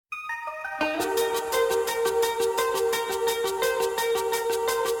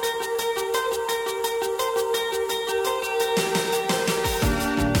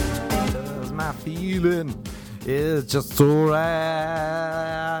is just so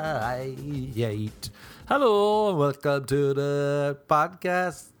right. Hello, and welcome to the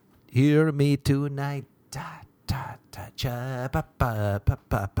podcast. Hear me tonight. Can't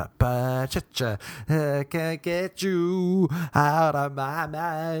get you out of my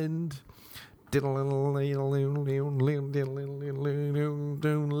mind. Lady,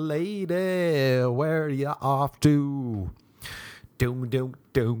 where you off to? Doom, doom,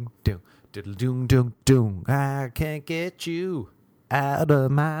 doom, doom. Diddle doom doom doom. I can't get you out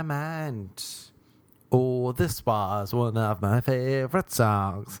of my mind. Oh, this was one of my favorite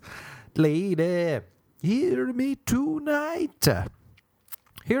songs. Lady, hear me tonight.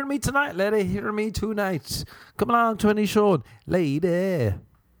 Hear me tonight, lady. Hear me tonight. Come along to any show. Lady,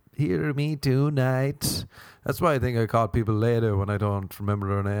 hear me tonight. That's why I think I call people lady when I don't remember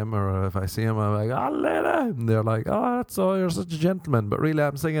their name, or if I see them, I'm like, oh, lady. And they're like, oh, that's so you're such a gentleman. But really,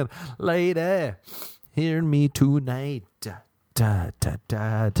 I'm singing, lady, hear me tonight. Da, da,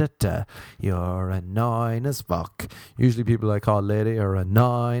 da, da, da. You're annoying as fuck. Usually people I call lady are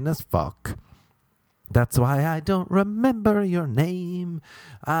annoying as fuck. That's why I don't remember your name.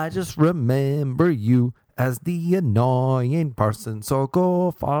 I just remember you as the annoying person, so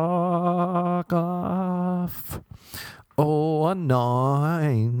go fuck off. Oh,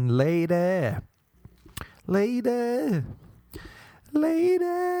 annoying lady. Lady.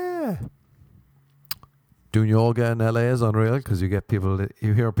 Lady. Doing yoga in LA is unreal because you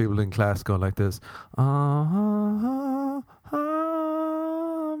hear people in class going like this.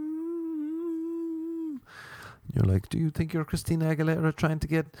 You're like, do you think you're Christina Aguilera trying to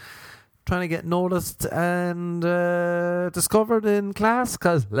get noticed and discovered in class?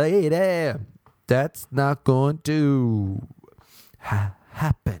 Because, lady, that's not going to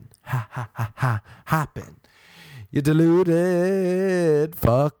happen. Happen. You deluded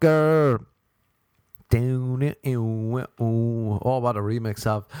fucker. Oh, what a remix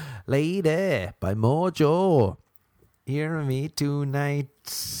of Lady by Mojo. Hear me tonight.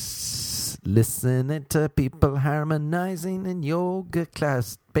 Listening to people harmonizing in yoga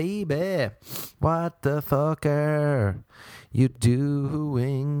class. Baby, what the fuck are you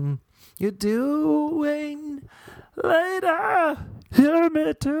doing? You doing? Later, hear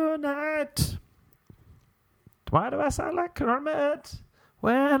me tonight. Why do I sound like Kermit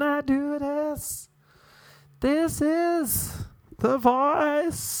when I do this? This is the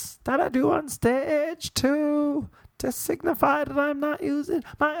voice that I do on stage too, to signify that I'm not using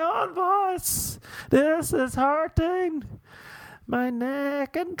my own voice. This is hurting my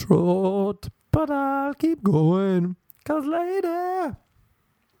neck and throat, but I'll keep going. 'Cause lady,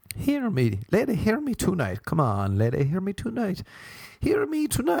 hear me. Lady, hear me tonight. Come on, lady, hear me tonight. Hear me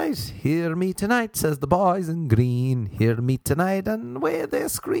tonight. Hear me tonight, says the boys in green. Hear me tonight, and away they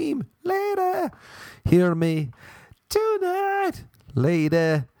scream. Lady, hear me tonight.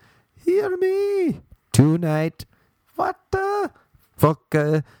 Lady, hear me tonight. What the fuck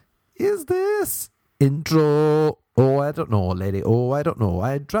is this intro? Oh, I don't know, lady. Oh, I don't know.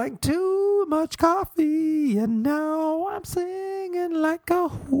 I drank too much coffee and now I'm singing like a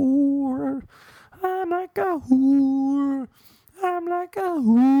whore. I'm like a whore. I'm like a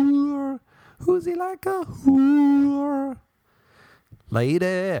whore. Who's he like a whore?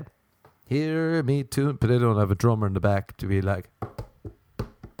 Lady, hear me too. But they don't have a drummer in the back to be like,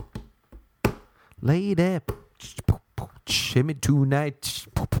 lady, hear me tonight.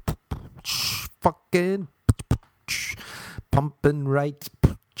 Fucking pumping right.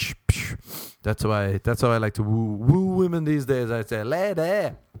 That's how I like to woo women these days. I say,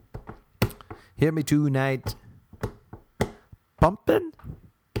 lady, hear me tonight. Pumping?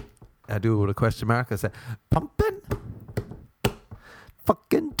 I do it with a question mark. I say, pumping?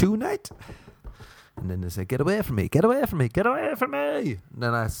 Fucking tonight? And then they say, get away from me, get away from me, get away from me. And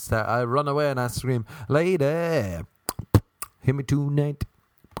then I run away and I scream, lady, hear me tonight.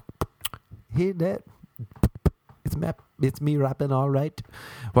 Hear that? It's me rapping, all right.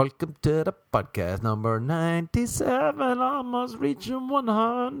 Welcome to the podcast number 97. Almost reaching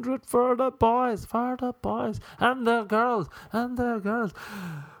 100 for the boys and the girls.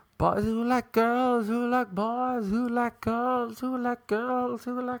 Boys who like girls, who like boys, who like girls, who like girls,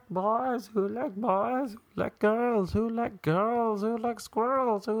 who like boys, who like boys, who like girls, who like girls, who like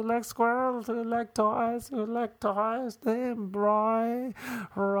squirrels, who like squirrels, who like toys, who like toys. Named Roy.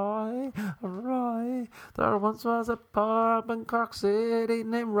 There once was a pub in Cork City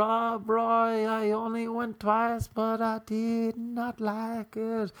named Rob Roy. I only went twice, but I did not like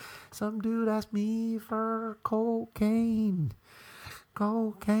it. Some dude asked me for cocaine.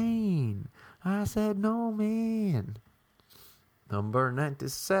 I said, no, man. Number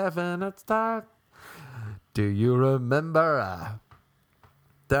 97, let's start. Do you remember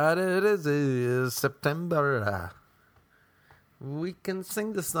that it is September? We can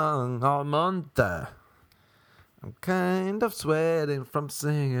sing the song all month. I'm kind of sweating from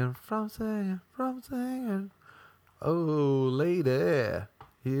singing. Oh, lady,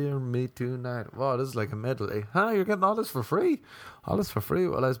 hear me tonight. Wow, this is like a medley. You're getting all this for free? All this for free?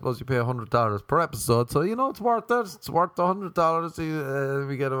 Well, I suppose you pay $100 per episode, so you know it's worth it. It's worth the $100.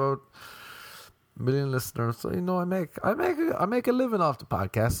 We get about a million listeners, so you know I make a living off the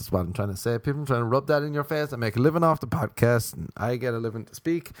podcast. That's what I'm trying to say. People are trying to rub that in your face. I make a living off the podcast, and I get a living to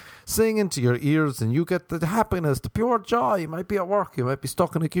speak, sing into your ears, and you get the happiness, the pure joy. You might be at work, you might be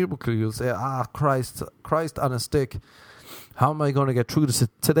stuck in a cubicle. You'll say, Christ on a stick. How am I going to get through this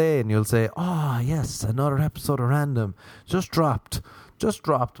today? And you'll say, yes, another episode of Random just dropped,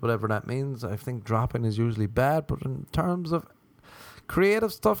 whatever that means. I think dropping is usually bad, but in terms of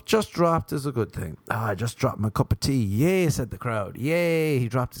creative stuff, just dropped is a good thing. I just dropped my cup of tea. Yay, said the crowd. Yay, he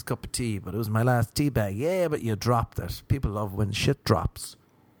dropped his cup of tea, but it was my last tea bag. Yeah, but you dropped it. People love when shit drops.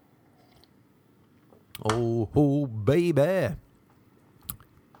 Oh, baby.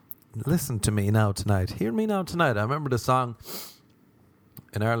 Listen to me now tonight. Hear me now tonight. I remember the song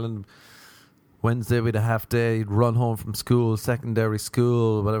in Ireland. Wednesday we'd a half day. You'd run home from school, secondary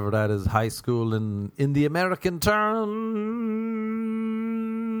school, whatever that is, high school in the American terms.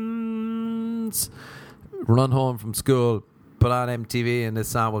 Run home from school, put on MTV, and this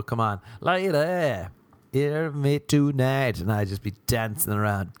song will come on. Lady, hear me tonight. And I'd just be dancing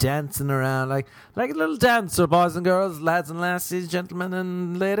around like a little dancer, boys and girls, lads and lassies, gentlemen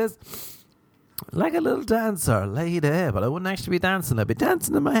and ladies. Like a little dancer, lady, but I wouldn't actually be dancing. I'd be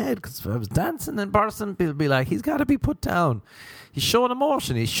dancing in my head, because if I was dancing in person, people would be like, he's got to be put down. He's showing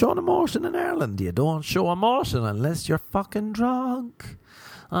emotion in Ireland. You don't show emotion unless you're fucking drunk.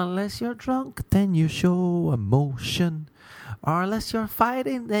 Unless you're drunk, then you show emotion. Or unless you're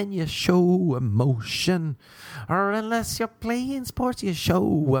fighting, then you show emotion. Or unless you're playing sports, you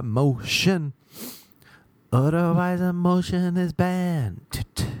show emotion. Otherwise, emotion is banned.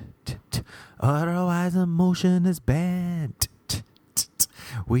 Otherwise, emotion is banned.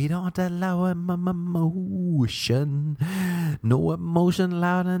 We don't allow emotion. No emotion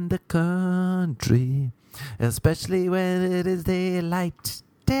allowed in the country. Especially when it is daylight.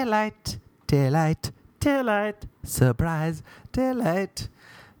 Daylight. Surprise. Daylight.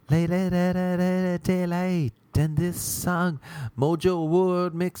 Daylight. And this song, Mojo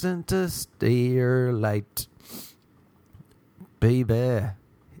Wood mix into Starlight. Baby,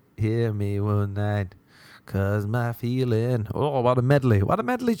 hear me one night, 'cause my feeling. Oh, what a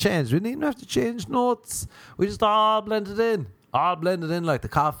medley change. We didn't even have to change notes. We just all blended in like the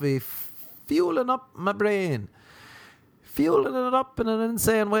coffee, fueling up my brain. Fueling it up in an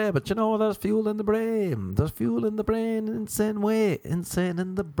insane way. But you know, there's fuel in the brain. There's fuel in the brain in an insane way. Insane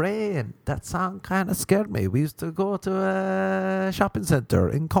in the brain. That song kind of scared me. We used to go to a shopping centre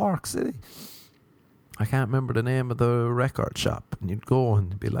in Cork City. I can't remember the name of the record shop. And you'd go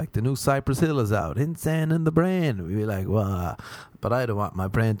and be like, the new Cypress Hill is out. Insane in the brain. We'd be like, wow. But I don't want my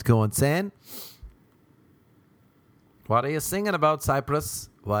brain to go insane. What are you singing about, Cypress?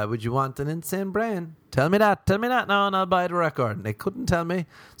 Why would you want an insane brain? Tell me that now and I'll buy the record. And they couldn't tell me,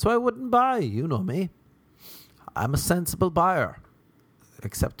 so I wouldn't buy. You know me. I'm a sensible buyer.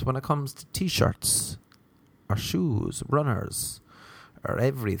 Except when it comes to t-shirts or shoes, runners, or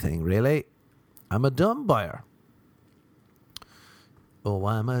everything, really. I'm a dumb buyer. Oh,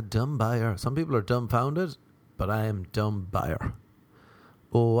 I'm a dumb buyer. Some people are dumbfounded, but I am dumb buyer.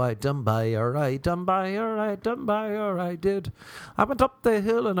 Oh, I dumb buyer, I did. I went up the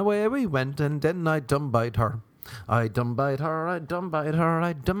hill and away we went, and then I dumb buyed her. I dumb buyed her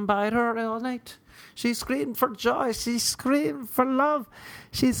all night. She screamed for joy, she screamed for love.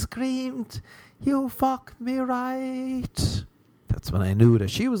 She screamed, you fuck me right. That's when I knew that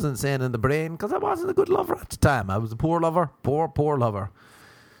she was insane in the brain, because I wasn't a good lover at the time. I was a poor lover, poor lover.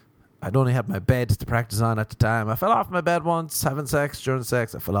 I'd only had my bed to practice on at the time. I fell off my bed once, having sex. During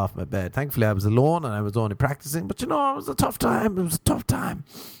sex, I fell off my bed. Thankfully, I was alone and I was only practicing. But you know, it was a tough time. It's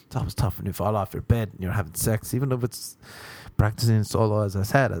always tough when you fall off your bed and you're having sex, even if it's practicing solo. As I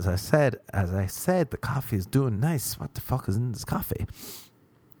said, the coffee is doing nice. What the fuck is in this coffee?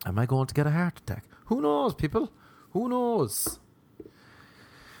 Am I going to get a heart attack? Who knows, people? Who knows?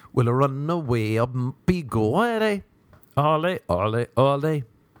 Will I run away up and be go all day? All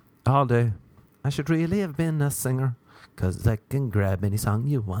day. I should really have been a singer, 'cause I can grab any song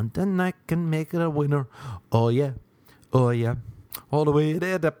you want and I can make it a winner. Oh yeah. All the way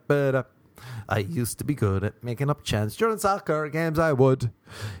there. I used to be good at making up chants during soccer games. I would.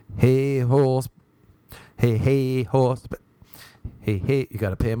 Hey ho Hey, host. Hey, you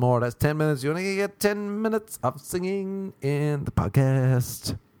gotta pay more. That's 10 minutes. You only get 10 minutes of singing in the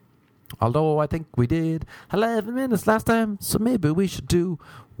podcast. Although I think we did 11 minutes last time, so maybe we should do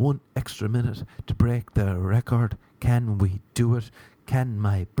 1 extra minute to break the record. Can we do it? Can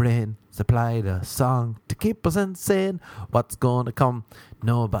my brain supply the song to keep us insane? What's gonna come?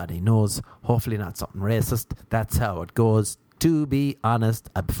 Nobody knows. Hopefully not something racist. That's how it goes. To be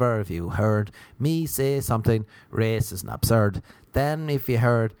honest, I prefer if you heard me say something racist and absurd than if you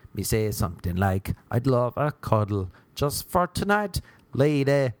heard me say something like, I'd love a cuddle just for tonight.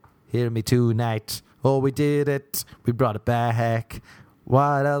 Lady, hear me tonight. Oh, we did it. We brought it back.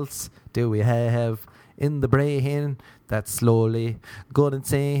 What else do we have in the brain that's slowly going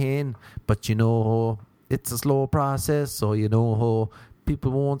insane? But you know, it's a slow process, so you know, people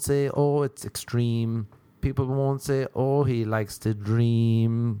won't say, oh, it's extreme. People won't say, oh, he likes to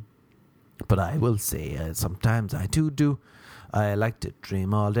dream. But I will say, sometimes I do. I like to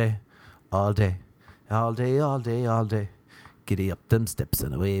dream all day, all day, all day, all day, all day. Giddy up them steps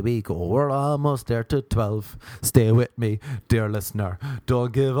and away we go. We're almost there to 12. Stay with me, dear listener.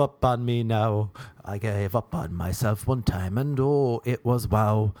 Don't give up on me now. I gave up on myself one time and oh, it was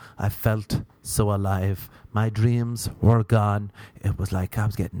wow. I felt so alive. My dreams were gone. It was like I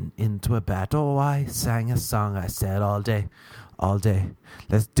was getting into a bat. Oh, I sang a song. I said all day, all day.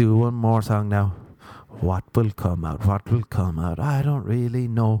 Let's do one more song now. What will come out? What will come out? I don't really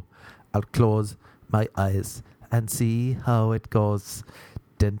know. I'll close my eyes and see how it goes.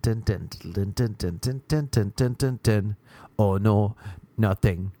 Dun, dun, dun, dun, dun, dun, dun, dun, dun, dun, dun, dun. Oh no,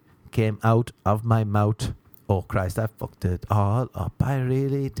 nothing came out of my mouth. Oh Christ, I fucked it all up. I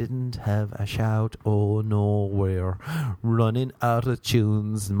really didn't have a shout. Oh no, we're running out of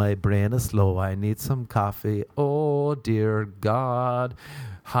tunes. My brain is slow. I need some coffee. Oh dear God,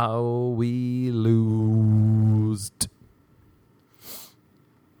 how we losed.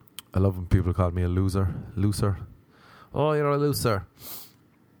 I love when people call me a loser. Loser. Oh, you're a loser.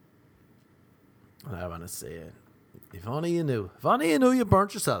 And I want to say it. If only you knew. If only you knew you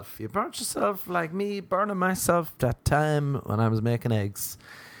burnt yourself. You burnt yourself like me burning myself that time when I was making eggs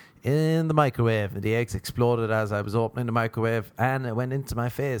in the microwave. The eggs exploded as I was opening the microwave and it went into my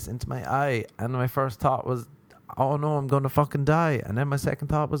face, into my eye. And my first thought was, oh no, I'm going to fucking die. And then my second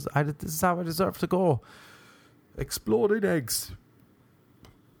thought was, this is how I deserve to go. Exploding eggs.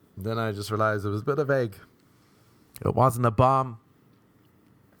 Then I just realized it was a bit of egg. It wasn't a bomb.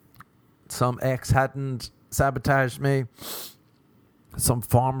 Some ex hadn't sabotaged me. Some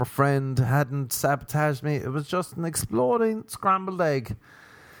former friend hadn't sabotaged me. It was just an exploding scrambled egg.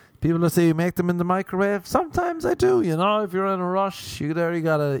 People will say you make them in the microwave. Sometimes I do. You know, if you're in a rush, you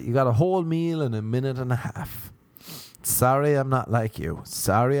got a whole meal in a minute and a half. Sorry, I'm not like you.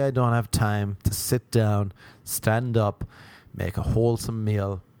 Sorry, I don't have time to sit down, stand up, make a wholesome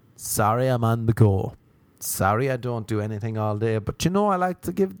meal. Sorry, I'm on the go. Sorry, I don't do anything all day. But you know, I like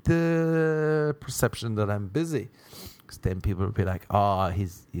to give the perception that I'm busy. Because then people will be like, oh,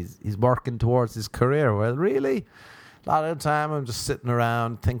 he's working towards his career. Well, really? A lot of the time I'm just sitting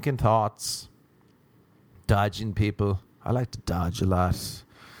around thinking thoughts, dodging people. I like to dodge a lot.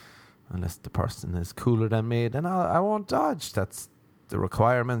 Unless the person is cooler than me, then I won't dodge. That's the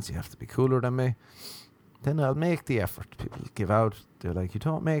requirements. You have to be cooler than me. Then I'll make the effort. People give out. They're like, you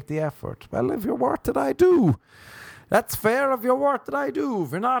don't make the effort. Well, if you're worth it, I do. That's fair. If you're worth it, I do. If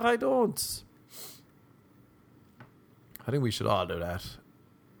you're not, I don't. I think we should all do that.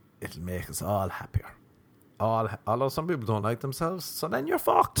 It'll make us all happier. Although some people don't like themselves, so then you're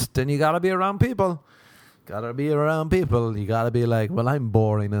fucked. Then you gotta be around people. You gotta be like, well, I'm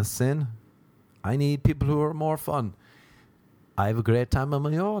boring as sin. I need people who are more fun. I have a great time on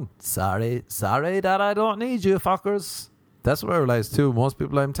my own. Sorry that I don't need you, fuckers. That's what I realize too. Most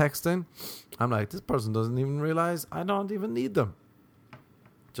people I'm texting, I'm like, this person doesn't even realize I don't even need them.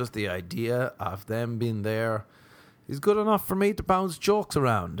 Just the idea of them being there is good enough for me to bounce jokes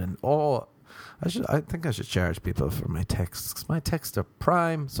around. And I think I should charge people for my texts. 'Cause my texts are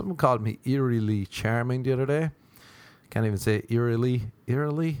prime. Someone called me eerily charming the other day. Can't even say eerily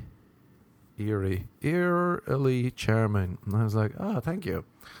charming. And I was like, oh, thank you.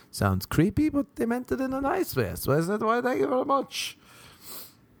 Sounds creepy, but they meant it in a nice way. So I said, well, thank you very much.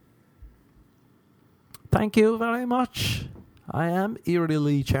 Thank you very much. I am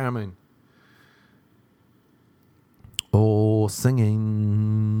eerily charming. Oh, singing.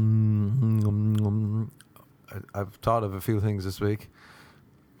 I've thought of a few things this week.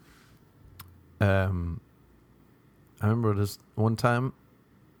 I remember this one time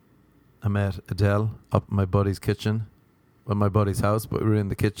I met Adele up in my buddy's kitchen. at my buddy's house, but we were in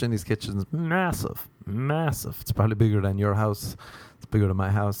the kitchen. His kitchen's massive. It's probably bigger than your house. It's bigger than my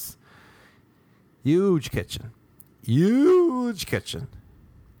house. Huge kitchen.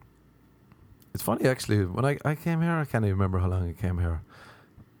 It's funny, actually, when I came here, I can't even remember how long I came here.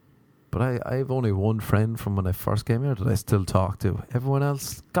 But I have only one friend from when I first came here that I still talk to. Everyone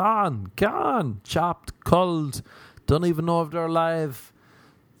else, gone, chopped, culled, don't even know if they're alive.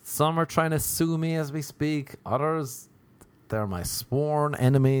 Some are trying to sue me as we speak. Others, they're my sworn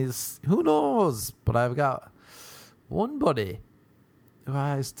enemies. Who knows? But I've got one buddy who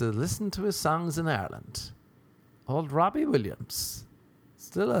I used to listen to his songs in Ireland. Old Robbie Williams.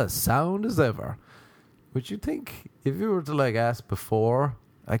 Still as sound as ever. Would you think, if you were to like ask before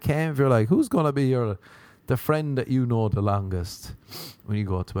I came, if you're like, who's going to be the friend that you know the longest when you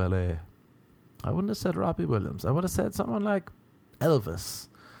go to LA? I wouldn't have said Robbie Williams. I would have said someone like Elvis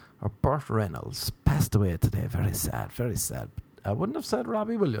or Burt Reynolds. Passed away today. Very sad, very sad. I wouldn't have said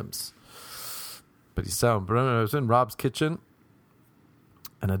Robbie Williams. But he's sound. But I was in Rob's kitchen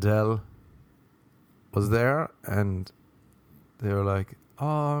and Adele was there and they were like,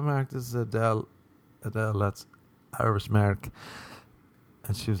 oh, Mark, this is Adele. Adele, that's Irish Mark.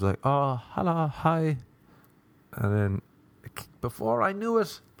 And she was like, oh, hello, hi. And then before I knew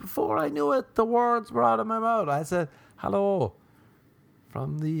it, the words were out of my mouth. I said, hello,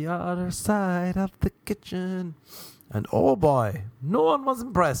 from the other side of the kitchen. And oh boy, no one was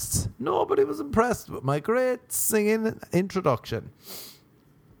impressed. Nobody was impressed with my great singing introduction.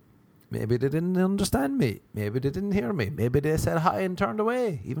 Maybe they didn't understand me. Maybe they didn't hear me. Maybe they said hi and turned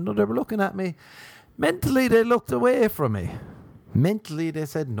away, even though they were looking at me. Mentally, they looked away from me. Mentally, they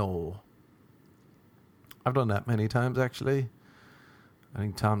said no. I've done that many times, actually. I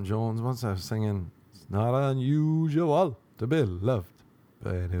think Tom Jones once I was singing, it's not unusual to be loved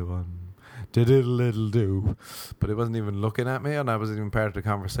by anyone. Diddle do. But it wasn't even looking at me and I wasn't even part of the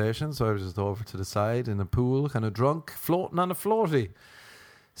conversation, so I was just over to the side in a pool, kind of drunk, floating on a floaty,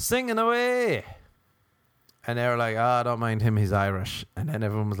 singing away. And they were like, I don't mind him, he's Irish. And then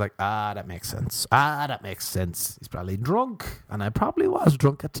everyone was like, that makes sense. That makes sense. He's probably drunk. And I probably was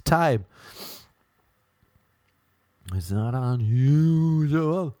drunk at the time. It's not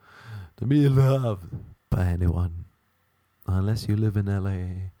unusual to be loved by anyone. Unless you live in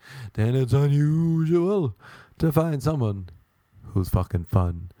LA. Then it's unusual to find someone who's fucking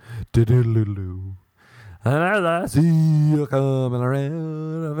fun. Do-do-do-do. And as I see you coming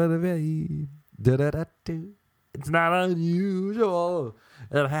around, do-da-da-do. It's not unusual.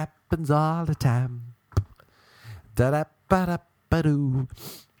 It happens all the time. Da-da-ba-da-ba-doo.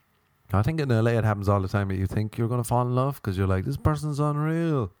 I think in LA it happens all the time that you think you're going to fall in love because you're like, this person's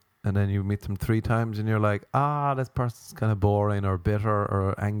unreal. And then you meet them 3 times and you're like, this person's kind of boring or bitter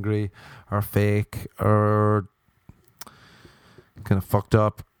or angry or fake or kind of fucked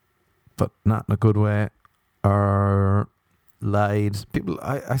up, but not in a good way, or lied. People,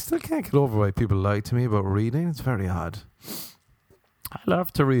 I still can't get over why people lie to me about reading. It's very odd. I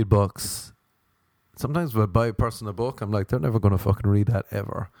love to read books. Sometimes when I buy a person a book, I'm like, they're never going to fucking read that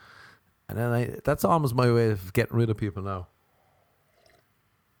ever. And then that's almost my way of getting rid of people now.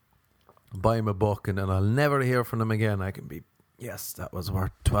 Buy him a book and then I'll never hear from them again. I can be, yes, that was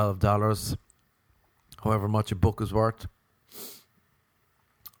worth $12. However much a book is worth.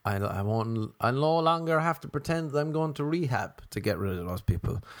 I'll no longer have to pretend that I'm going to rehab to get rid of those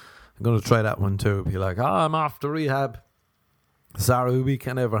people. I'm going to try that one too. Be like, I'm off to rehab. Sorry, we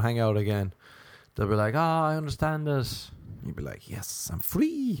can't ever hang out again. They'll be like, I understand this. You'd be like, yes, I'm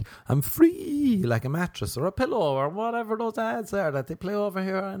free, like a mattress or a pillow or whatever those ads are that they play over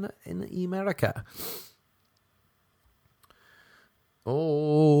here in America.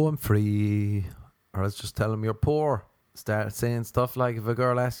 Oh, I'm free. Or let's just tell them you're poor. Start saying stuff like, if a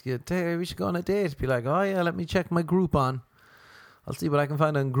girl asks you, hey, we should go on a date, be like, oh yeah, let me check my Groupon. I'll see what I can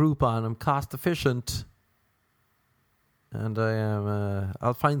find on Groupon. I'm cost efficient. And I am,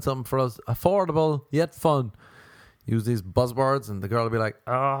 I'll find something for us affordable yet fun. Use these buzzwords and the girl will be like,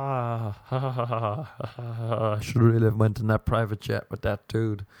 I should really have went in that private jet with that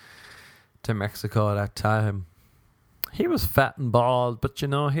dude to Mexico at that time. He was fat and bald, but you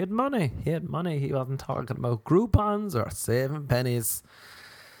know, he had money. He wasn't talking about Groupons or saving pennies.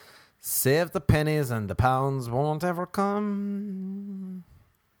 Save the pennies and the pounds won't ever come.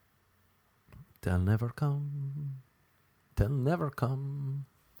 They'll never come. They'll never come.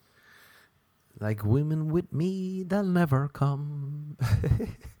 Like women with me, they'll never come.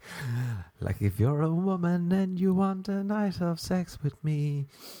 Like if you're a woman and you want a night of sex with me,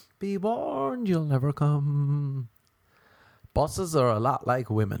 be warned, you'll never come. Bosses are a lot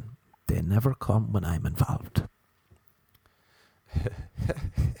like women. They never come when I'm involved.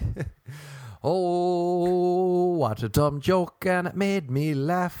 Oh, what a dumb joke, and it made me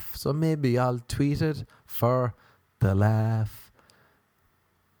laugh. So maybe I'll tweet it for the laugh.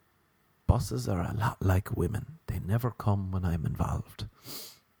 Bosses are a lot like women. They never come when I'm involved.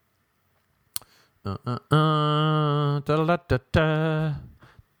 What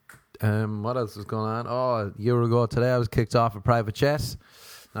else was going on? Oh, a year ago today I was kicked off a private jet.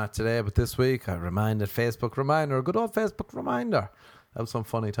 Not today, but this week I reminded Facebook Reminder, a good old Facebook Reminder. That was some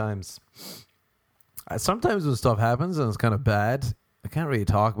funny times. Sometimes when stuff happens and it's kind of bad, I can't really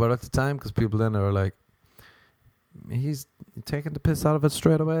talk about it at the time because people then are like, he's taking the piss out of it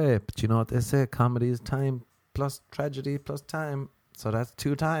straight away. But you know what they say, comedy is time plus tragedy plus time. So that's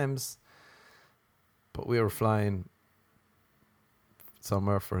 2 times. But we were flying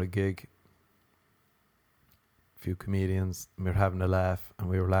somewhere for a gig. A few comedians, and we were having a laugh, and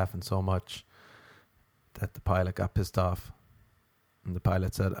we were laughing so much that the pilot got pissed off. And the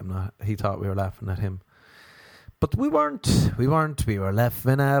pilot said, he thought we were laughing at him. But we weren't. We were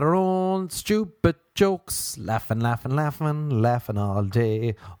laughing at our own stupid jokes. Laughing all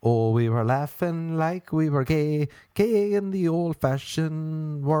day. Oh, we were laughing like we were gay. Gay in the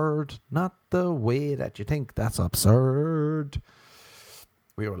old-fashioned word. Not the way that you think that's absurd.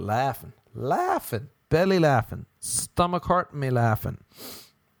 We were laughing. Belly laughing. Stomach hurting me laughing.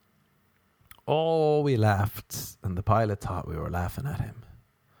 Oh, we laughed. And the pilot thought we were laughing at him.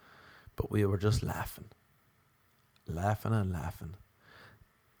 But we were just laughing. Laughing.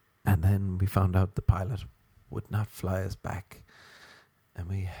 And then we found out the pilot would not fly us back. And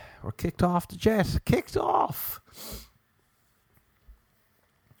we were kicked off the jet. Kicked off!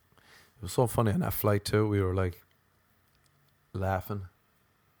 It was so funny on that flight too. We were like laughing.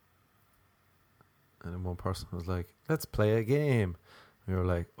 And then one person was like, let's play a game. We were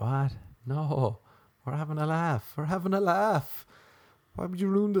like, what? No, we're having a laugh. Why would you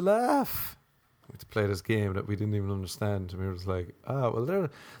ruin the laugh? We had to play this game that we didn't even understand. And we were just like, the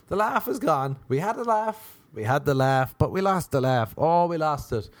laugh is gone. We had the laugh, but we lost the laugh. Oh, we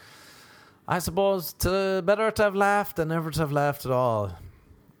lost it. I suppose better to have laughed than never to have laughed at all.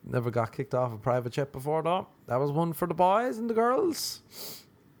 Never got kicked off a private jet before, though. That was one for the boys and the girls.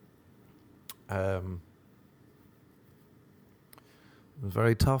 It was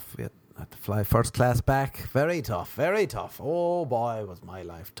very tough. We had to fly first class back. Very tough. Oh boy, was my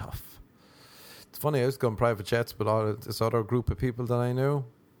life tough. It's funny, I was going private jets with all this other group of people that I knew.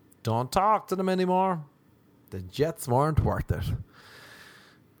 Don't talk to them anymore. The jets weren't worth it.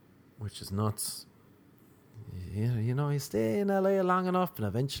 Which is nuts. You know, you stay in LA long enough and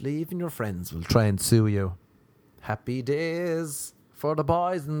eventually even your friends will try and sue you. Happy days for the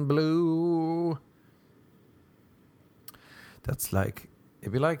boys in blue. That's like,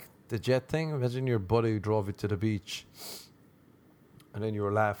 it'd be like the jet thing. Imagine your buddy drove you to the beach and then you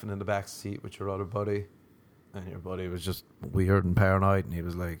were laughing in the back seat with your other buddy and your buddy was just weird and paranoid and he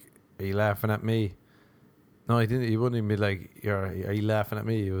was like, are you laughing at me? No, he didn't. He wouldn't even be like, are you laughing at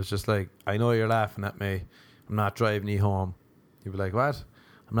me? He was just like, I know you're laughing at me. I'm not driving you home. He'd be like, what?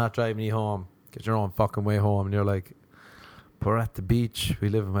 I'm not driving you home. Get your own fucking way home. And you're like, but we're at the beach. We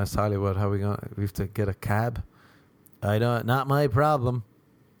live in West Hollywood. How are we going? We have to get a cab. Not my problem.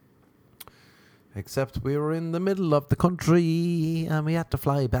 Except we were in the middle of the country and we had to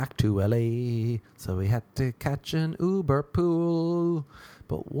fly back to LA. So we had to catch an Uber pool.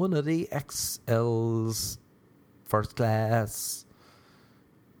 But one of the XLs, first class.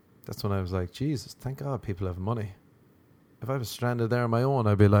 That's when I was like, Jesus, thank God people have money. If I was stranded there on my own,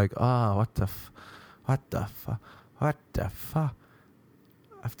 I'd be like, what the fuck? I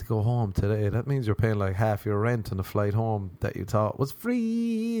have to go home today. That means you're paying like half your rent on the flight home that you thought was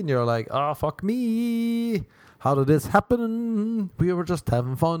free. And you're like, fuck me. How did this happen? We were just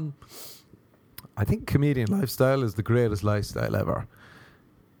having fun. I think comedian lifestyle is the greatest lifestyle ever.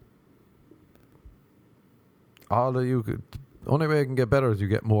 Only way you can get better is you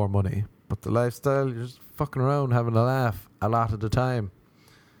get more money. But the lifestyle, you're just fucking around having a laugh a lot of the time.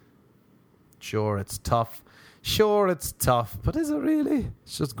 Sure, it's tough. But is it really?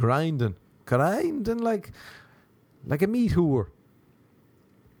 It's just grinding like a meat whore.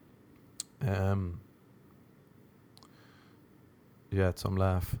 Yeah, it's some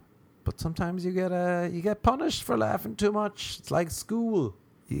laugh. But sometimes you get punished for laughing too much. It's like school.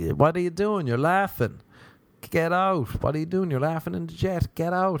 What are you doing? You're laughing. Get out. What are you doing? You're laughing in the jet.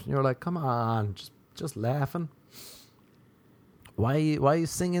 Get out. And you're like, come on, just laughing. Why are you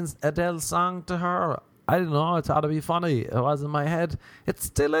singing Adele's song to her? I don't know. It ought to be funny. It was in my head. It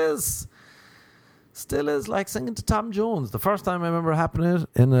still is. Still is like singing to Tom Jones. The first time I remember happening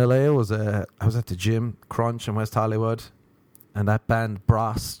in LA was I was at the gym, Crunch in West Hollywood. and that band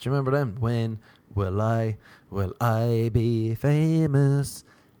Bros. Do you remember them? When will I be famous?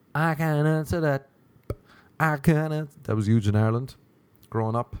 I can't answer that. That was huge in Ireland,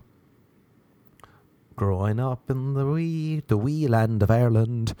 growing up in the wee land of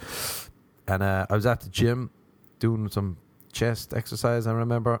Ireland. And I was at the gym doing some chest exercise, I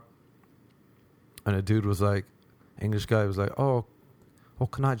remember. And a dude was like, English guy was like, oh,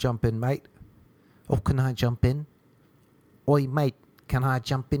 can I jump in, mate? Oh, can I jump in? Oi, mate, can I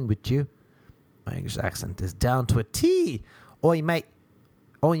jump in with you? My English accent is down to a T. Oi, mate.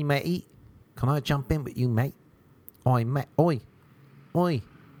 Oi, matey. Can I jump in with you, mate? Oi, mate. Oi. Oi.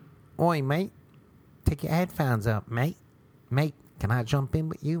 Oi, mate. Take your headphones out, mate. Mate, can I jump in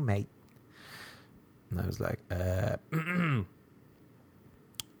with you, mate? And I was like,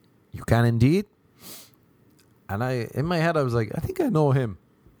 you can indeed. And in my head, I was like, I think I know him.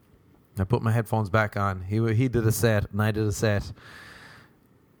 I put my headphones back on. He did a set, and I did a set.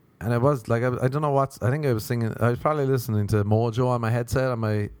 And I was like, I don't know I think I was singing. I was probably listening to Mojo on my headset, on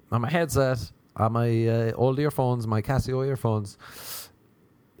my old earphones, my Casio earphones.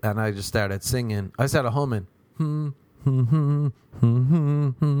 And I just started singing. I started humming. But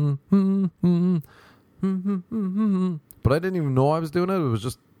I didn't even know I was doing it. It was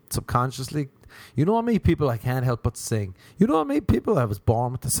just subconsciously. You know how many people I can't help but sing? You know how many people I was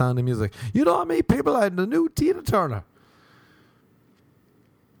born with the sound of music? You know how many people I had the new Tina Turner?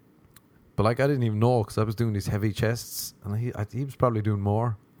 But like I didn't even know because I was doing these heavy chests, and he was probably doing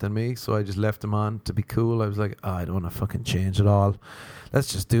more than me, so I just left him on to be cool. I was like, I don't want to fucking change it all.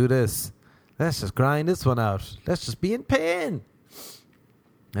 Let's just do this. Let's just grind this one out. Let's just be in pain.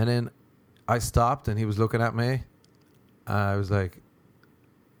 And then I stopped, and he was looking at me. I was like,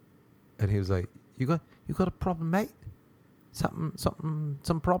 and he was like, you got a problem, mate? Some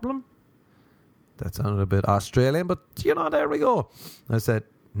problem? That sounded a bit Australian, but there we go. I said,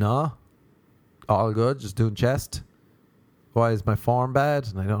 no, all good, just doing chest. Why is my form bad?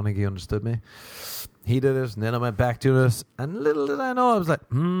 And I don't think he understood me. He did it, and then I went back to it, and little did I know, I was like,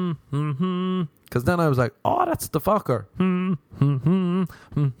 because then I was like, oh, that's the fucker.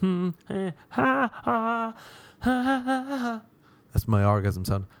 That's my orgasm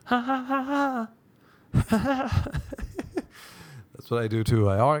sound. That's what I do too.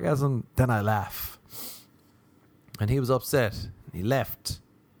 I orgasm, then I laugh. And he was upset. He left.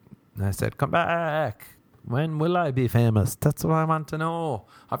 And I said, come back. When will I be famous? That's what I want to know.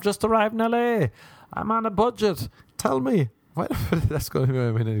 I've just arrived in LA. I'm on a budget. Tell me. That's going to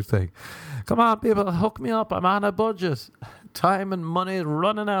be my new thing. Come on, people, hook me up. I'm on a budget. Time and money is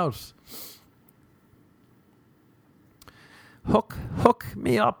running out. Hook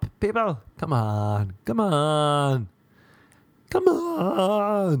me up, people. Come on.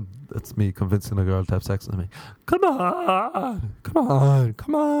 That's me convincing a girl to have sex with me. Come on.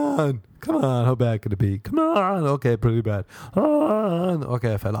 How bad could it be? Come on. Okay, pretty bad.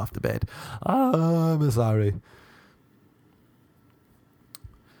 Okay, I fell off the bed. I'm sorry.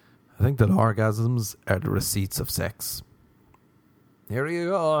 I think that orgasms are the receipts of sex. Here you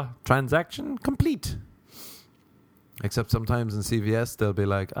go. Transaction complete. Except sometimes in CVS, they'll be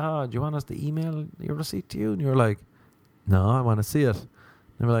like, do you want us to email your receipt to you? And you're like, no, I want to see it. And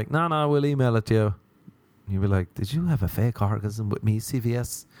they're like, no, we'll email it to you. And you'll be like, did you have a fake orgasm with me,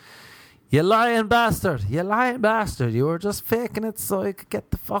 CVS? You lying bastard. You were just faking it so you could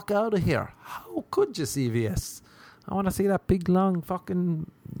get the fuck out of here. How could you, CVS? I want to see that big, long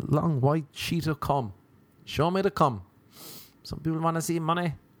white sheet of cum. Show me the cum. Some people want to see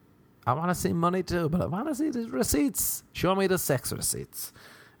money. I want to see money too, but I want to see the receipts. Show me the sex receipts.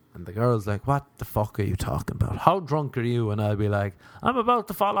 And the girl's like, what the fuck are you talking about? How drunk are you? And I'll be like, I'm about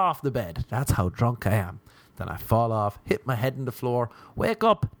to fall off the bed. That's how drunk I am. Then I fall off, hit my head in the floor, wake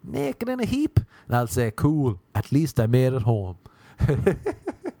up naked in a heap. And I'll say, cool, at least I made it home.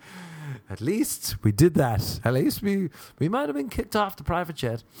 At least we did that. At least we might have been kicked off the private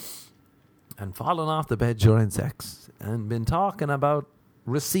jet and fallen off the bed during sex and been talking about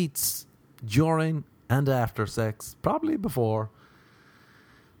receipts during and after sex, probably before.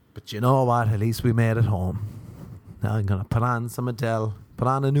 But you know what? At least we made it home. Now I'm going to put on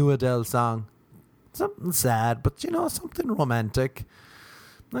a new Adele song. Something sad, but something romantic.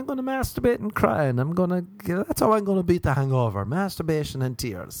 I'm going to masturbate and cry, and that's how I'm going to beat the hangover. Masturbation and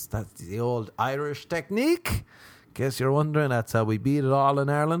tears. That's the old Irish technique. In case you're wondering, that's how we beat it all in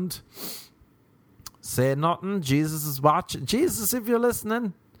Ireland. Say nothing. Jesus is watching. Jesus, if you're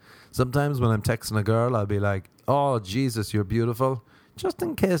listening. Sometimes when I'm texting a girl, I'll be like, oh, Jesus, you're beautiful. Just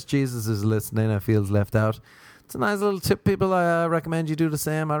in case Jesus is listening and feels left out. It's a nice little tip, people. I recommend you do the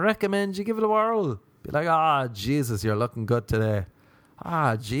same. I recommend you give it a whirl. Be like, Jesus, you're looking good today.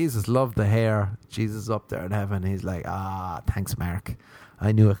 Jesus, love the hair. Jesus up there in heaven. He's like, thanks, Mark.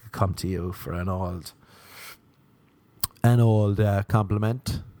 I knew I could come to you for an old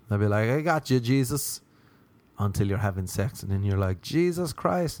compliment. I'd be like, I got you, Jesus. Until you're having sex, and then you're like, Jesus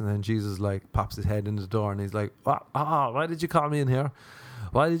Christ. And then Jesus like pops his head in the door and he's like, why did you call me in here?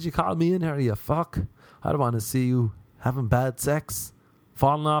 Why did you call me in here, you fuck? I don't want to see you having bad sex,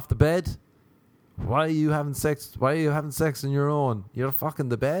 falling off the bed. Why are you having sex? Why are you having sex on your own? You're fucking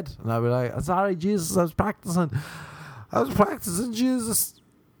the bed. And I'd be like, sorry, Jesus, I was practicing, Jesus.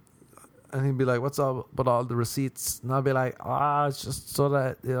 And he'd be like, what's up with all the receipts? And I'd be like, it's just so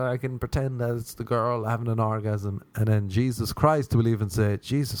that I can pretend that it's the girl having an orgasm. And then Jesus Christ will even say,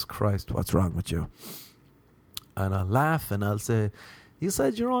 Jesus Christ, what's wrong with you? And I'll laugh and I'll say, you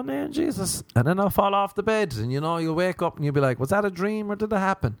said your own name, Jesus. And then I'll fall off the bed and you'll wake up and you'll be like, was that a dream or did it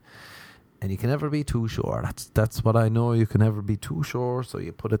happen? And you can never be too sure. That's what I know. You can never be too sure. So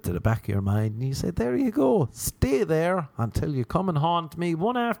you put it to the back of your mind and you say, there you go. Stay there until you come and haunt me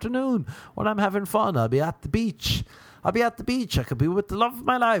one afternoon when I'm having fun. I'll be at the beach. I could be with the love of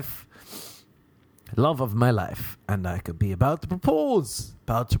my life. And I could be about to propose.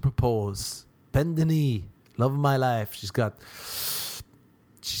 Bend the knee. Love of my life. She's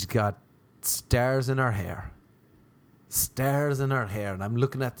got stars in her hair. And I'm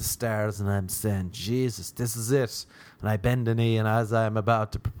looking at the stars and I'm saying, Jesus, this is it. And I bend the knee, and as I'm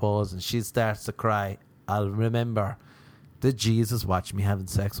about to propose and she starts to cry, I'll remember, did Jesus watch me having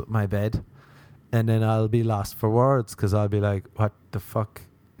sex with my bed? And then I'll be lost for words, because I'll be like, what the fuck?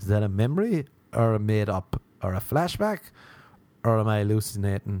 Is that a memory or a made up or a flashback, or am I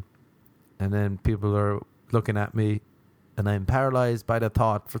hallucinating? And then people are looking at me and I'm paralyzed by the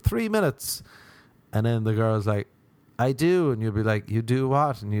thought for 3 minutes. And then the girl's like, I do. And you'll be like, you do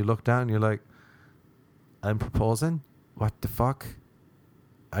what? And you look down, you're like, I'm proposing? What the fuck?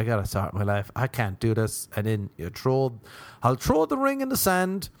 I gotta start my life. I can't do this. And then I'll throw the ring in the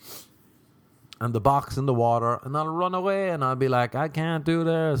sand and the box in the water, and I'll run away and I'll be like, I can't do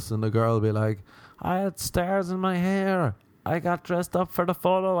this. And the girl will be like, I had stars in my hair. I got dressed up for the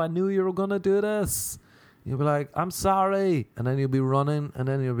photo. I knew you were gonna do this. You'll be like, I'm sorry. And then you'll be running, and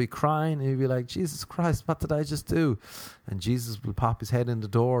then you'll be crying, and you'll be like, Jesus Christ, what did I just do? And Jesus will pop his head in the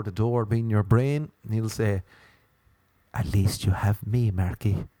door being your brain, and he'll say, at least you have me,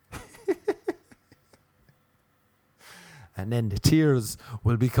 Marky. And then the tears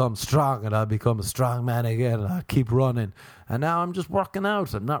will become strong, and I'll become a strong man again, and I'll keep running. And now I'm just working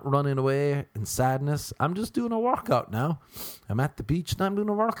out. I'm not running away in sadness. I'm just doing a workout now. I'm at the beach and I'm doing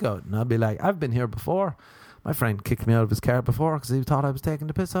a workout. And I'll be like, I've been here before. My friend kicked me out of his car before because he thought I was taking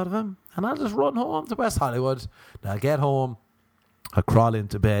the piss out of him. And I'll just run home to West Hollywood. And I'll get home. I'll crawl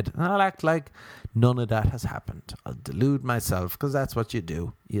into bed. And I'll act like none of that has happened. I'll delude myself, because that's what you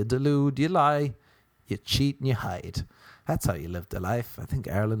do. You delude, you lie, you cheat and you hide. That's how you live the life. I think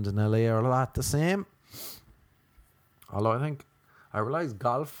Ireland and LA are a lot the same. Although I realise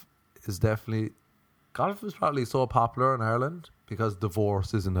golf is probably so popular in Ireland because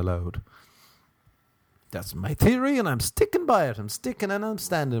divorce isn't allowed. That's my theory, and I'm sticking by it. I'm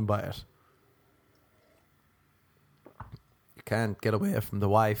standing by it. You can't get away from the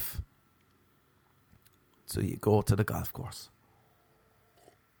wife, so you go to the golf course.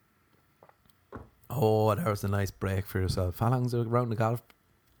 Oh, there's a nice break for yourself. How long's a round of golf?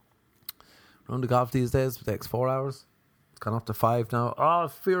 Round of golf these days it takes 4 hours. It's gone up to 5 now. Oh,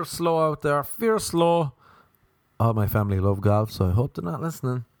 fierce slow out there. Fierce slow. All my family love golf, so I hope they're not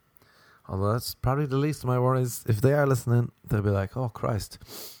listening. Although that's probably the least of my worries. If they are listening, they'll be like, oh, Christ.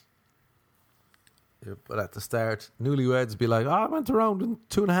 Yeah, but at the start, newlyweds be like, I went around in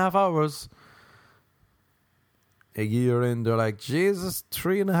 2.5 hours. A year in, they're like, Jesus,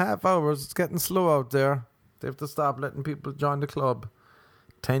 3.5 hours. It's getting slow out there. They have to stop letting people join the club.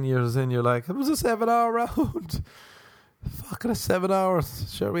 10 years in, you're like, it was a 7-hour round. Fucking 7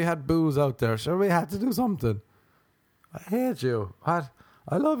 hours. Sure, we had booze out there. Sure, we had to do something. I hate you. What?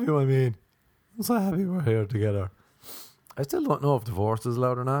 I love you, I mean. I'm so happy we're here together. I still don't know if divorce is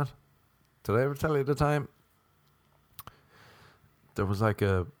allowed or not. Did I ever tell you the time? There was I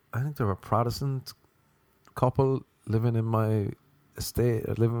think there were Protestant couple living in my estate,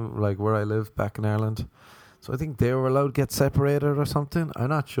 living like where I live back in Ireland. So I think they were allowed to get separated or something. I'm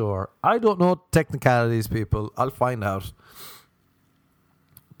not sure. I don't know technicalities, people. I'll find out.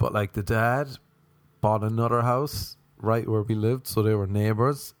 But like the dad bought another house right where we lived, so they were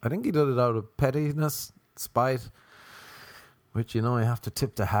neighbours. I think he did it out of pettiness, spite, which, you have to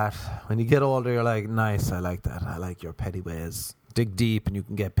tip the hat. When you get older, you're like, nice, I like that. I like your petty ways. Dig deep and you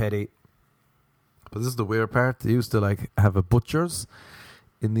can get petty. But this is the weird part. They used to like have a butcher's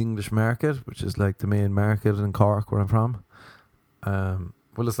in the English market, which is like the main market in Cork where I'm from.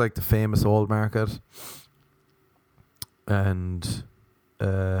 Well, it's like the famous old market. And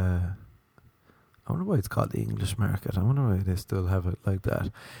I wonder why it's called the English market. I wonder why they still have it like that.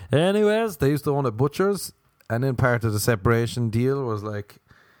 Anyways, they used to own a butcher's, and then part of the separation deal was like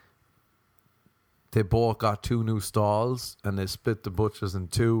they both got 2 new stalls, and they split the butchers in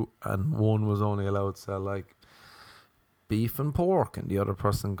 2, and one was only allowed to sell like beef and pork, and the other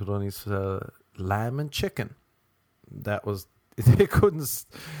person could only sell lamb and chicken. That was they couldn't.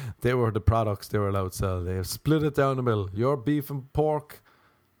 They were the products they were allowed to sell. They have split it down the middle. You're beef and pork.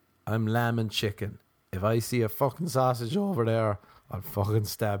 I'm lamb and chicken. If I see a fucking sausage over there, I'll fucking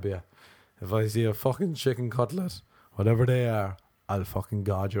stab you. If I see a fucking chicken cutlet, whatever they are, I'll fucking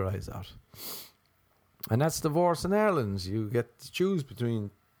gouge your eyes out. And that's divorce in Ireland. You get to choose between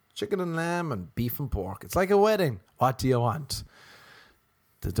chicken and lamb and beef and pork. It's like a wedding. What do you want?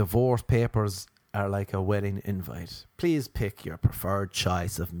 The divorce papers are like a wedding invite. Please pick your preferred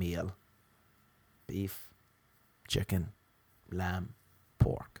choice of meal. Beef, chicken, lamb,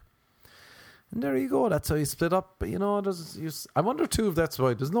 pork. And there you go. That's how you split up. But, you know, I wonder too if that's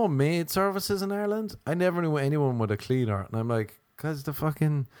why there's no maid services in Ireland. I never knew anyone with a cleaner. And I'm like, because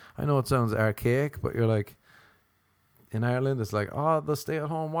I know it sounds archaic, but you're like, in Ireland, it's like, oh, the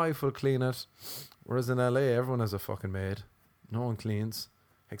stay-at-home wife will clean it. Whereas in LA, everyone has a fucking maid. No one cleans.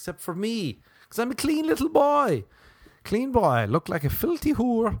 Except for me. Because I'm a clean little boy. Clean boy. I look like a filthy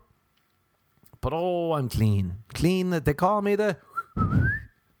whore. But oh, I'm clean. Clean. They call me the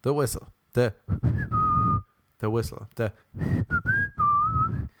whistle. The whistle.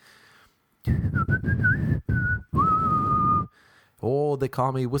 Oh, they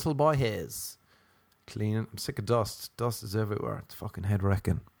call me Whistle Boy Hayes. Cleaning. I'm sick of dust. Dust is everywhere. It's fucking head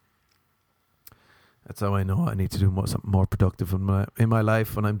wrecking. That's how I know I need to do something more productive in my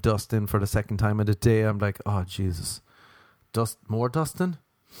life. When I'm dusting for the second time of the day, I'm like, oh Jesus, more dusting.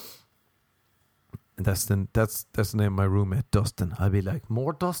 And that's the name of my roommate, Dustin. I'd be like,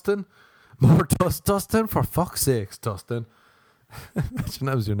 more dusting, Dustin, for fuck's sakes, Dustin. Imagine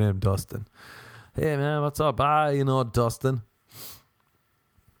that was your name, Dustin. Hey man, what's up? Dustin.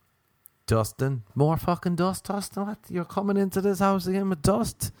 Dustin, more fucking dust, Dustin. What? You're coming into this house again with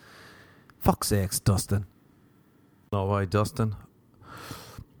dust? Fuck's sakes, Dustin. No, why, Dustin?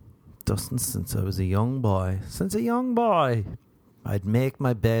 Dustin, since I was a young boy. I'd make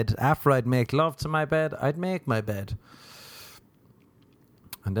my bed. After I'd make love to my bed, I'd make my bed.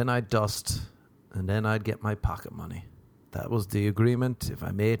 And then I'd dust. And then I'd get my pocket money. That was the agreement. If I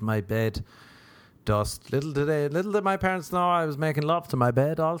made my bed, dust. Little did my parents know I was making love to my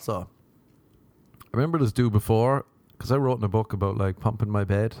bed also. I remember this dude before, because I wrote in a book about like pumping my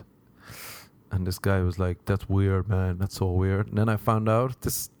bed. And this guy was like, that's weird, man. That's so weird. And then I found out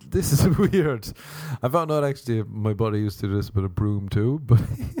this is weird. I found out actually my buddy used to do this with a broom too. But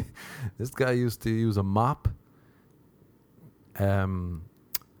this guy used to use a mop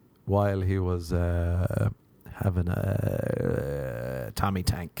while he was having a Tommy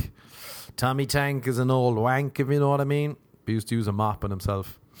Tank. Tommy Tank is an old wank, if you know what I mean. He used to use a mop on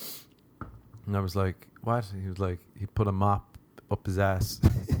himself. And I was like, what? He was like, he put a mop up his ass.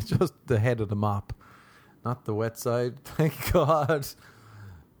 Just the head of the mop, not the wet side, thank God.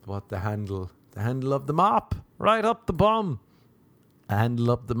 What, the handle of the mop, right up the bum. A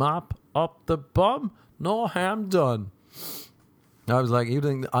handle up the mop, up the bum, no harm done. I was like, you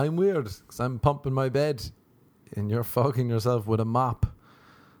think I'm weird because I'm pumping my bed and you're fucking yourself with a mop?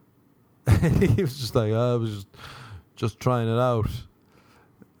 He was just like, I was just trying it out.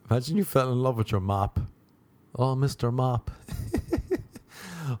 Imagine you fell in love with your mop. Oh, Mr. Mop.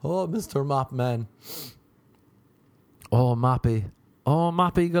 Oh, Mr. Mop Man. Oh, Moppy. Oh,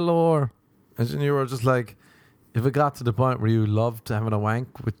 Moppy galore. Imagine you were just like, if it got to the point where you loved having a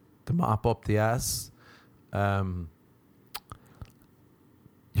wank with the mop up the ass,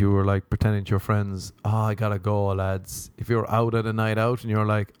 you were like pretending to your friends, oh, I gotta go, lads. If you were out at a night out and you were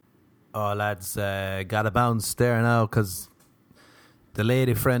like, oh, lads, gotta bounce there now because the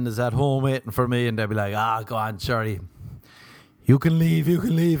lady friend is at home waiting for me, and they'd be like, go on, Charlie. You can leave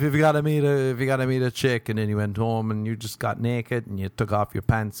if you gotta meet a chick. And then you went home and you just got naked and you took off your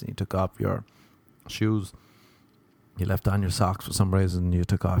pants and you took off your shoes. You left on your socks for some reason. You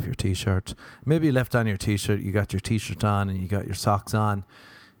took off your t-shirt. Maybe you left on your t-shirt. You got your t-shirt on and you got your socks on.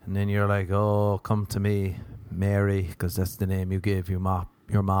 And then you're like, oh, come to me, Mary, because that's the name you gave your mop.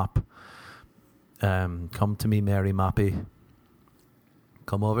 Come to me, Mary Moppy.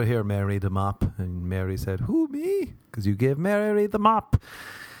 Come over here, Mary the mop. And Mary said, who, me? Because you gave Mary the mop.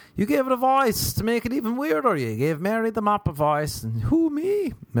 You gave it a voice to make it even weirder. You gave Mary the Mop a voice. And who,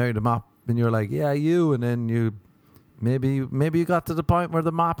 me? Mary the Mop. And you're like, yeah, you. And then you... Maybe you got to the point where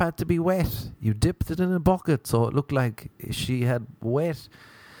the mop had to be wet. You dipped it in a bucket so it looked like she had wet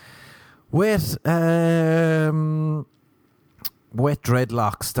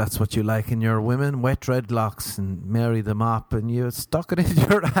dreadlocks. That's what you like in your women, wet dreadlocks. And Mary the Mop, and you stuck it in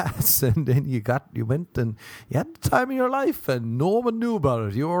your ass, and then you went and you had the time of your life, and no one knew about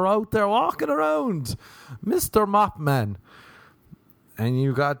it. You were out there walking around, Mr. Mop Man, and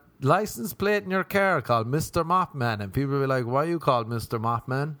you got license plate in your car called Mr. Mop Man, and people will be like, why are you called Mr. Mop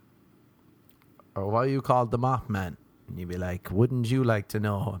Man? Or why are you called the Mop Man? And you'd be like, wouldn't you like to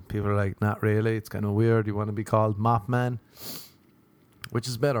know? And people are like, not really, it's kind of weird. You want to be called Mop Man? Which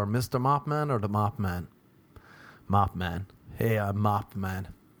is better, Mr. Mop Man or the Mop Man? Mop Man. Hey, I'm Mop Man.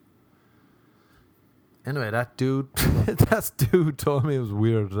 Anyway, that dude told me it was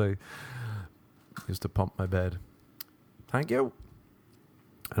weird. I used to pump my bed. Thank you.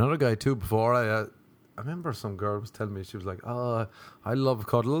 Another guy too, before I remember some girl was telling me, she was like, oh, I love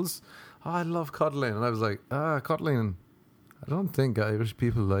cuddles. Oh, I love cuddling. And I was like, cuddling. I don't think Irish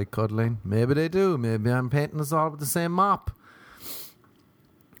people like cuddling. Maybe they do. Maybe I'm painting us all with the same mop.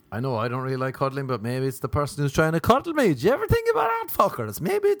 I know I don't really like cuddling, but maybe it's the person who's trying to cuddle me. Did you ever think about that, fuckers?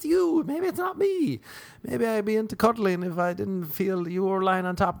 Maybe it's you. Maybe it's not me. Maybe I'd be into cuddling if I didn't feel you were lying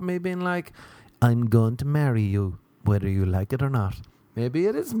on top of me being like, I'm going to marry you, whether you like it or not. Maybe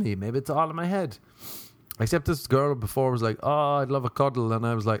it is me. Maybe it's all in my head. Except this girl before was like, oh, I'd love a cuddle. And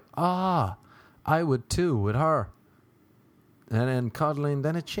I was like, I would too with her. And then cuddling,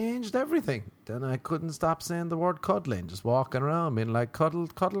 then it changed everything. Then I couldn't stop saying the word cuddling. Just walking around being like, cuddle,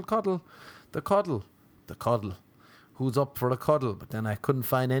 cuddle, cuddle. The cuddle. The cuddle. Who's up for the cuddle? But then I couldn't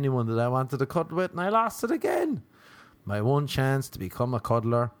find anyone that I wanted to cuddle with, and I lost it again. My one chance to become a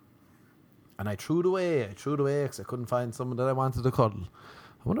cuddler. And I threw it away. Because I couldn't find someone that I wanted to cuddle.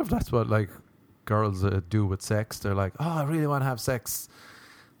 I wonder if that's what, like, girls do with sex. They're like, oh, I really want to have sex.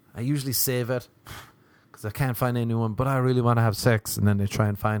 I usually save it because I can't find anyone, but I really want to have sex. And then they try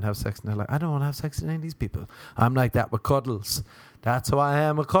and have sex, and they're like, I don't want to have sex with any of these people. I'm like that with cuddles. That's how I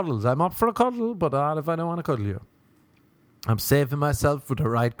am with cuddles. I'm up for a cuddle, but not if I don't want to cuddle you. I'm saving myself for the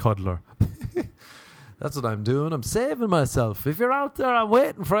right cuddler. That's what I'm doing. I'm saving myself. If you're out there, I'm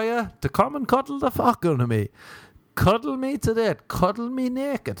waiting for you to come and cuddle the fuck out of me. Cuddle me to death. Cuddle me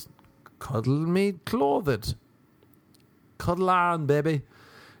naked. Cuddle me clothed. Cuddle on, baby.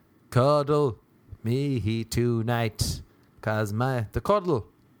 Cuddle me tonight. Cause the cuddle.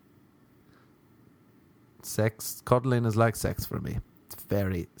 Sex, cuddling is like sex for me. It's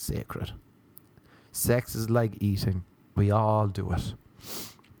very sacred. Sex is like eating. We all do it.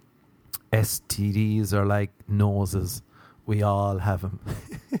 STDs are like noses. We all have them.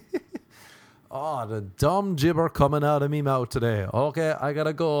 Oh, the dumb gibber coming out of me mouth today. Okay, I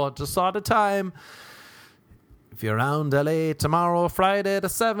gotta go. Just saw the time. If you're around LA tomorrow, Friday the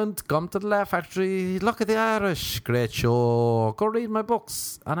 7th, come to the Laugh Factory. Look at the Irish. Great show. Go read my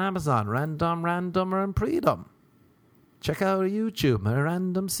books on Amazon. Random, Randomer and Predom. Check out YouTube, my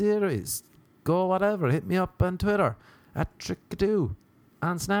random series. Go whatever. Hit me up on Twitter at Trickadoo.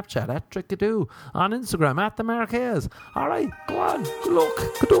 On Snapchat at Trickadoo. On Instagram at The Marquez. Alright, go on. Good luck.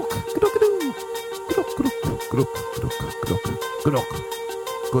 Good luck. Good luck. Good luck. Good luck. Good luck. Good luck. Good luck. Good luck.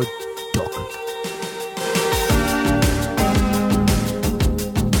 Good luck.